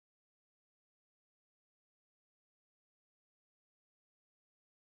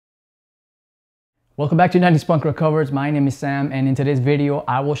Welcome back to 90s Punk Rock Covers. My name is Sam, and in today's video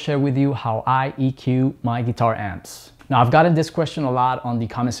I will share with you how I EQ my guitar amps. Now, I've gotten this question a lot on the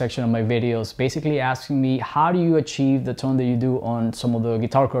comment section of my videos, basically asking me, how do you achieve the tone that you do on some of the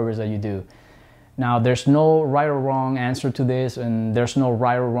guitar covers that you do? Now, there's no right or wrong answer to this, and there's no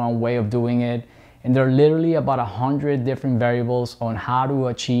right or wrong way of doing it. And there are literally about 100 different variables on how to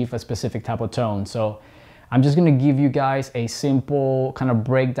achieve a specific type of tone. So I'm just gonna give you guys a simple kind of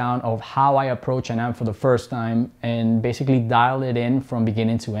breakdown of how I approach an amp for the first time and basically dial it in from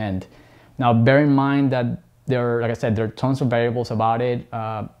beginning to end. Now, bear in mind that like I said, there are tons of variables about it,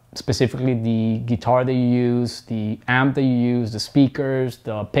 specifically the guitar that you use, the amp that you use, the speakers,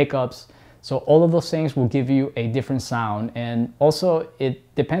 the pickups. So all of those things will give you a different sound. And also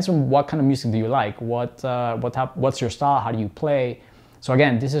it depends on what kind of music do you like, what's your style, how do you play. So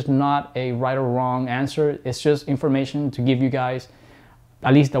again, this is not a right or wrong answer. It's just information to give you guys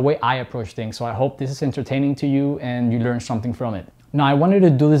at least the way I approach things. So I hope this is entertaining to you and you learn something from it. Now, I wanted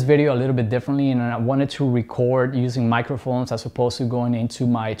to do this video a little bit differently, and I wanted to record using microphones as opposed to going into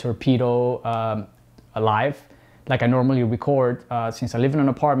my Torpedo live like I normally record. Since I live in an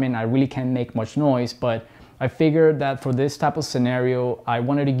apartment, I really can't make much noise, but I figured that for this type of scenario, I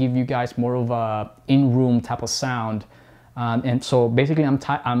wanted to give you guys more of a in-room type of sound. And so basically I'm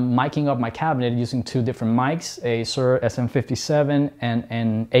miking up my cabinet using two different mics, a Shure SM57 and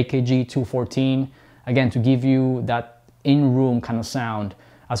an AKG 214, again, to give you that in-room kind of sound,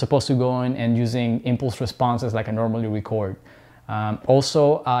 as opposed to going and using impulse responses like I normally record.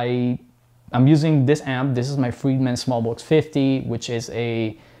 Also, I'm using this amp. This is my Friedman Small Box 50, which is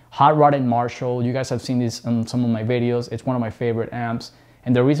a hot-rodded Marshall. You guys have seen this on some of my videos. It's one of my favorite amps.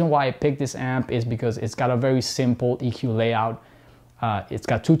 And the reason why I picked this amp is because it's got a very simple EQ layout. It's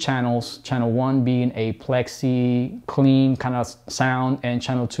got two channels, channel one being a plexi, clean kind of sound, and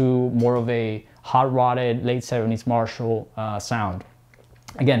channel two more of a hot-rodded late 70s Marshall sound.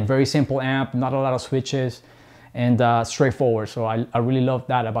 Again, very simple amp, not a lot of switches, and straightforward. So I really love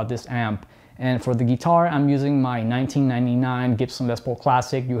that about this amp. And for the guitar, I'm using my 1999 Gibson Les Paul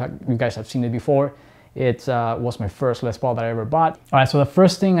Classic. You guys have seen it before. It was my first Les Paul that I ever bought. All right, so the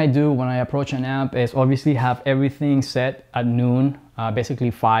first thing I do when I approach an amp is obviously have everything set at noon,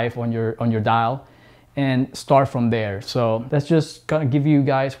 basically 5 on your dial, and start from there. So that's just gonna give you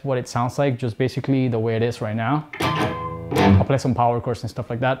guys what it sounds like, just basically the way it is right now. I'll play some power chords and stuff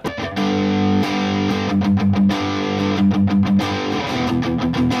like that.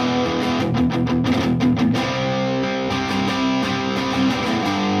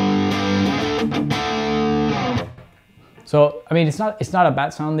 So, I mean, it's not a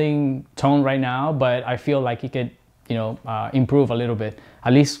bad sounding tone right now, but I feel like it could, improve a little bit,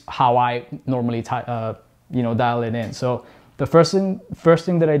 at least how I normally, dial it in. So the first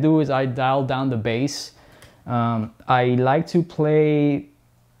thing that I do is I dial down the bass. I like to play,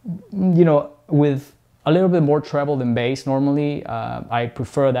 with a little bit more treble than bass normally. I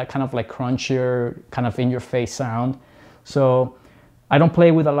prefer that kind of like crunchier, kind of in your face sound. So I don't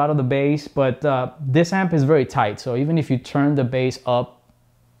play with a lot of the bass, but this amp is very tight. So even if you turn the bass up,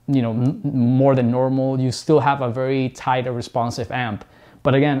 more than normal, you still have a very tight and responsive amp.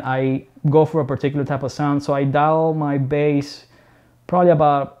 But again, I go for a particular type of sound. So I dial my bass probably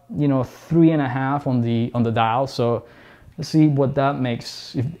about, 3.5 on the dial. So let's see what that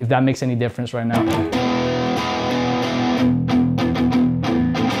makes, if that makes any difference right now.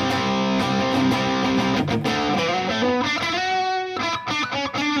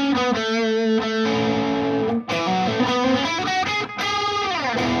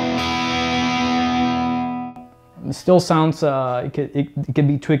 It still sounds, it can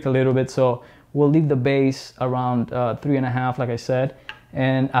be tweaked a little bit, so we'll leave the bass around 3.5, like I said.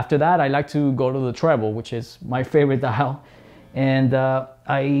 And after that, I like to go to the treble, which is my favorite dial. And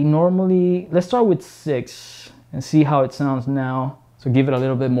I normally, let's start with 6 and see how it sounds now. So give it a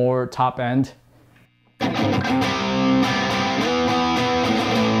little bit more top end.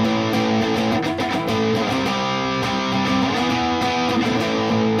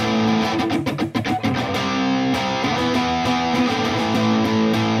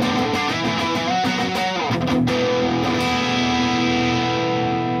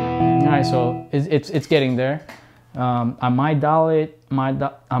 So it's getting there. I might dial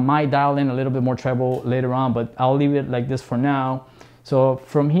in a little bit more treble later on, but I'll leave it like this for now. So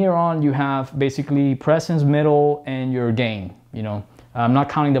from here on, you have basically presence, middle, and your gain. I'm not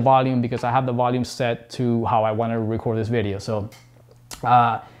counting the volume because I have the volume set to how I want to record this video. So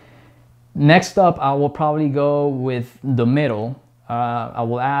next up, I will probably go with the middle. I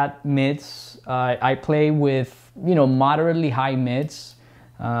will add mids. I play with moderately high mids.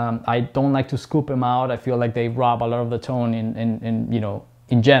 I don't like to scoop them out. I feel like they rob a lot of the tone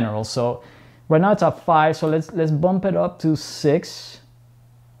in general. So right now it's at 5. So let's bump it up to 6.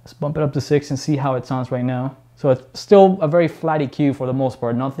 Let's bump it up to 6 and see how it sounds right now. So it's still a very flat EQ for the most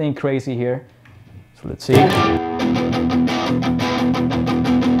part. Nothing crazy here. So let's see.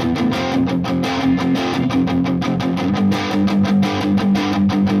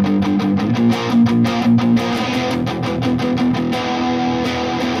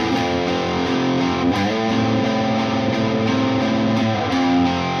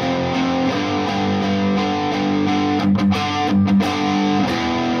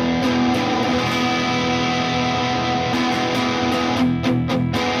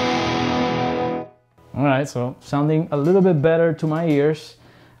 All right, so sounding a little bit better to my ears.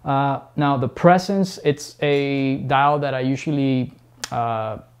 Now the presence, it's a dial that I usually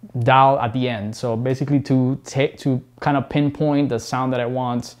dial at the end. So basically to kind of pinpoint the sound that I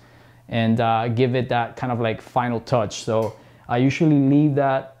want and give it that kind of like final touch. So I usually leave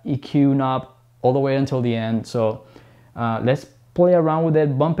that EQ knob all the way until the end. So let's play around with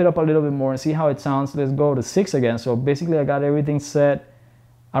it, bump it up a little bit more and see how it sounds. Let's go to 6 again. So basically I got everything set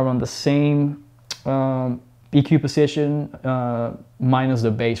around the same EQ position minus the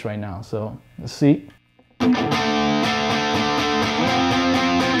bass right now. So let's see.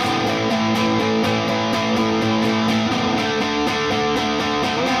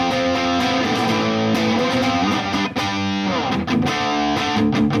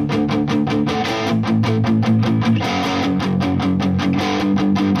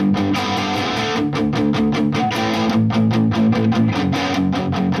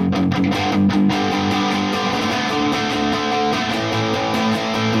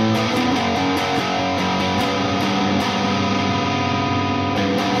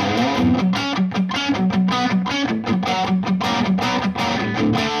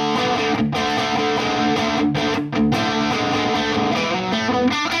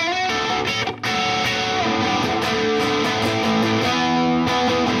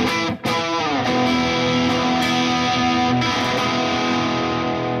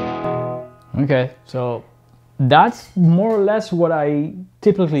 Okay, so that's more or less what I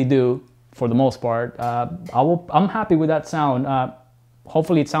typically do for the most part. I'm happy with that sound.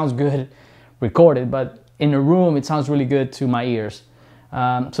 Hopefully it sounds good recorded, but in a room it sounds really good to my ears.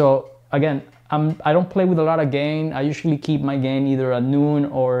 So again, I don't play with a lot of gain. I usually keep my gain either at noon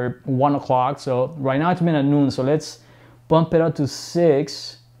or 1 o'clock. So right now it's been at noon, so let's bump it up to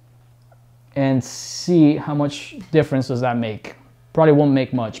 6 and see how much difference does that make. Probably won't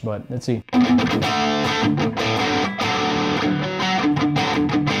make much, but let's see.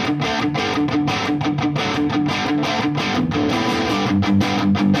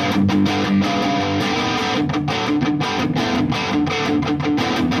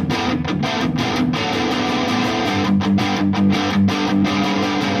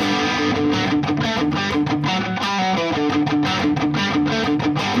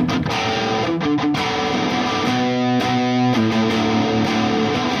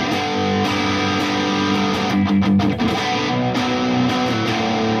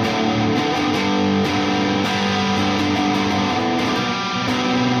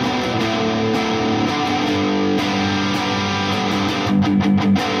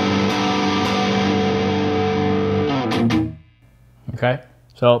 Okay,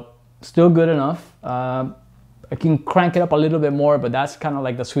 so still good enough. I can crank it up a little bit more, but that's kind of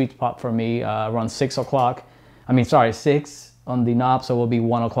like the sweet spot for me, around 6 o'clock. I mean, sorry, 6 on the knob, so it will be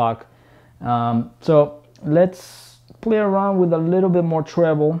 1 o'clock. So let's play around with a little bit more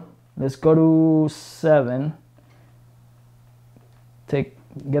treble. Let's go to 7.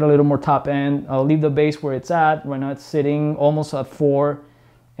 Get a little more top end. I'll leave the bass where it's at. Right now it's sitting almost at 4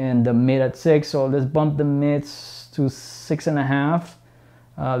 and the mid at 6. So let's bump the mids to 6.5.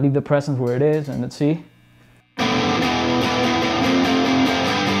 Leave the presence where it is, and let's see.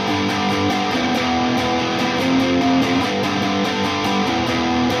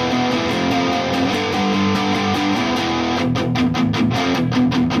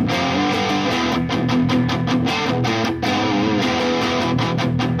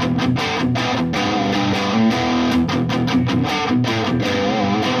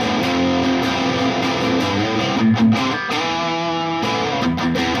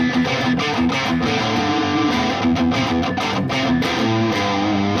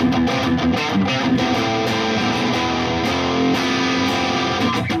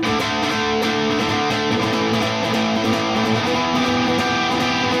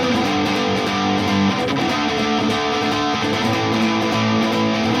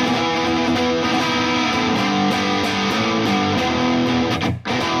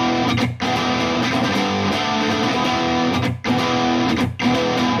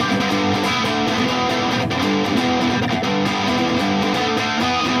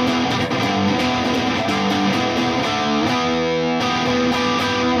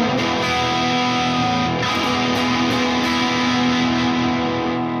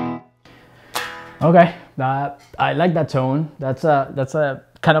 Okay, I like that tone. That's a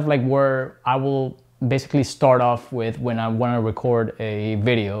kind of like where I will basically start off with when I want to record a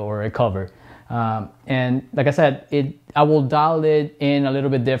video or a cover. And like I said, I will dial it in a little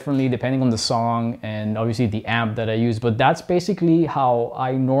bit differently depending on the song and obviously the amp that I use. But that's basically how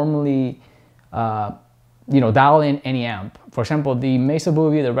I normally dial in any amp. For example, the Mesa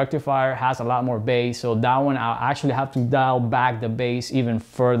Boogie, the rectifier, has a lot more bass, so that one I actually have to dial back the bass even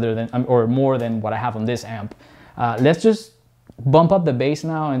further than, or more than what I have on this amp. Let's just bump up the bass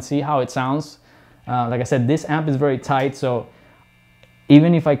now and see how it sounds. Like I said, this amp is very tight, so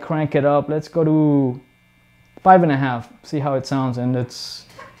even if I crank it up, let's go to 5.5, see how it sounds. And let's,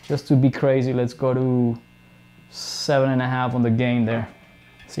 just to be crazy, let's go to 7.5 on the gain there,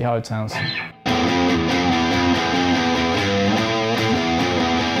 see how it sounds.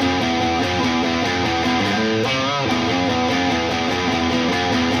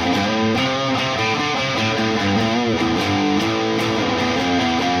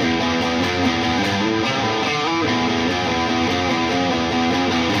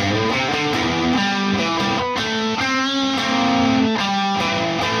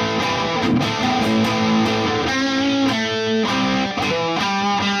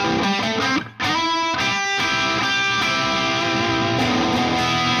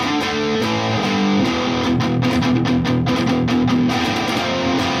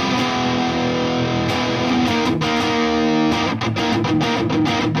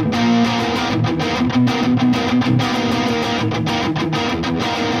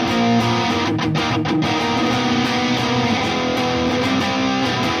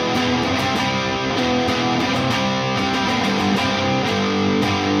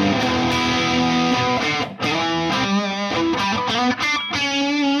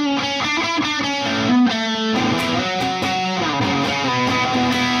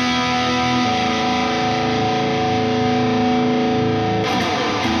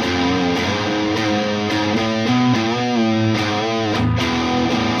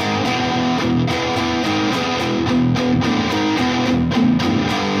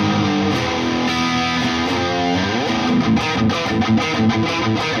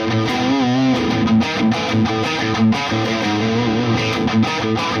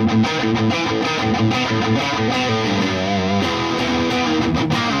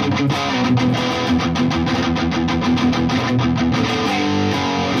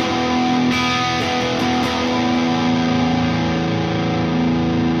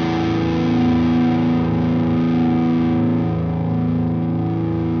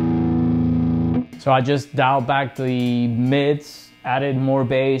 So I just dialed back the mids, added more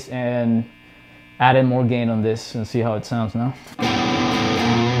bass, and added more gain on this, and see how it sounds now.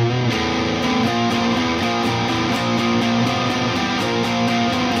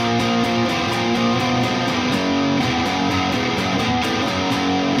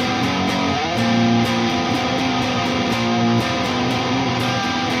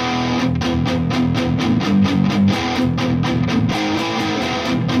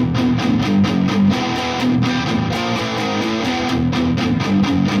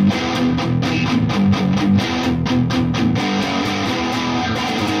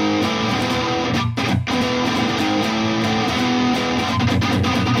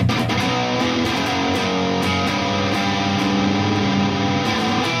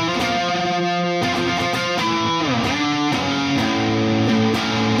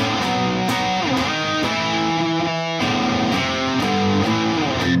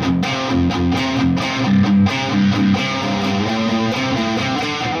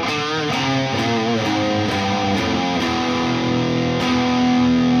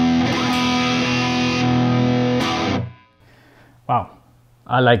 Wow,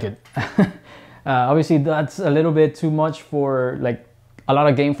 I like it. Obviously that's a little bit too much for like a lot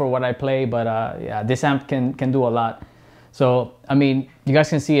of gain for what I play, but yeah, this amp can do a lot. So I mean, you guys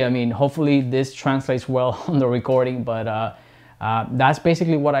can see, I mean, hopefully this translates well on the recording, but that's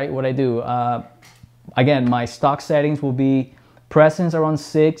basically what I do. Again, my stock settings will be presence around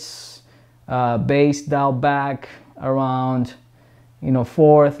 6, bass dial back around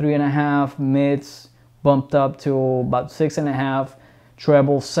 4, 3.5, mids bumped up to about 6.5,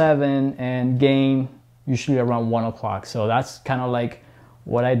 treble 7, and gain usually around 1 o'clock. So that's kind of like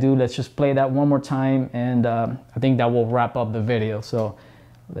what I do. Let's just play that one more time, and I think that will wrap up the video. So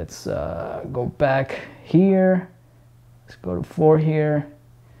let's go back here. Let's go to 4 here.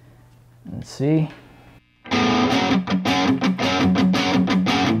 Let's see.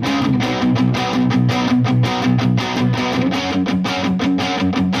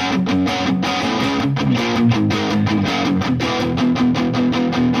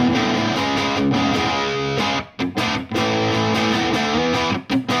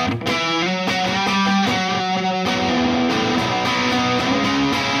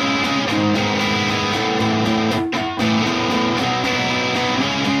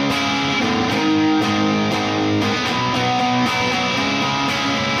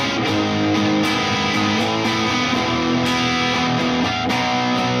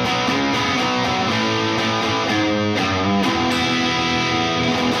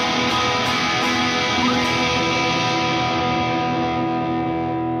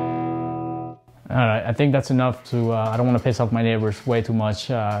 All right, I think that's enough to, I don't want to piss off my neighbors way too much.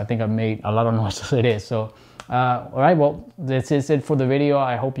 I think I've made a lot of noise as it is. So, all right, well, this is it for the video.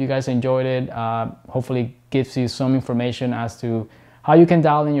 I hope you guys enjoyed it. Hopefully gives you some information as to how you can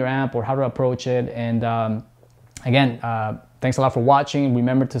dial in your amp or how to approach it. And again, thanks a lot for watching.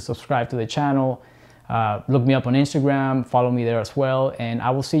 Remember to subscribe to the channel. Look me up on Instagram, follow me there as well. And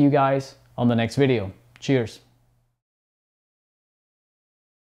I will see you guys on the next video. Cheers.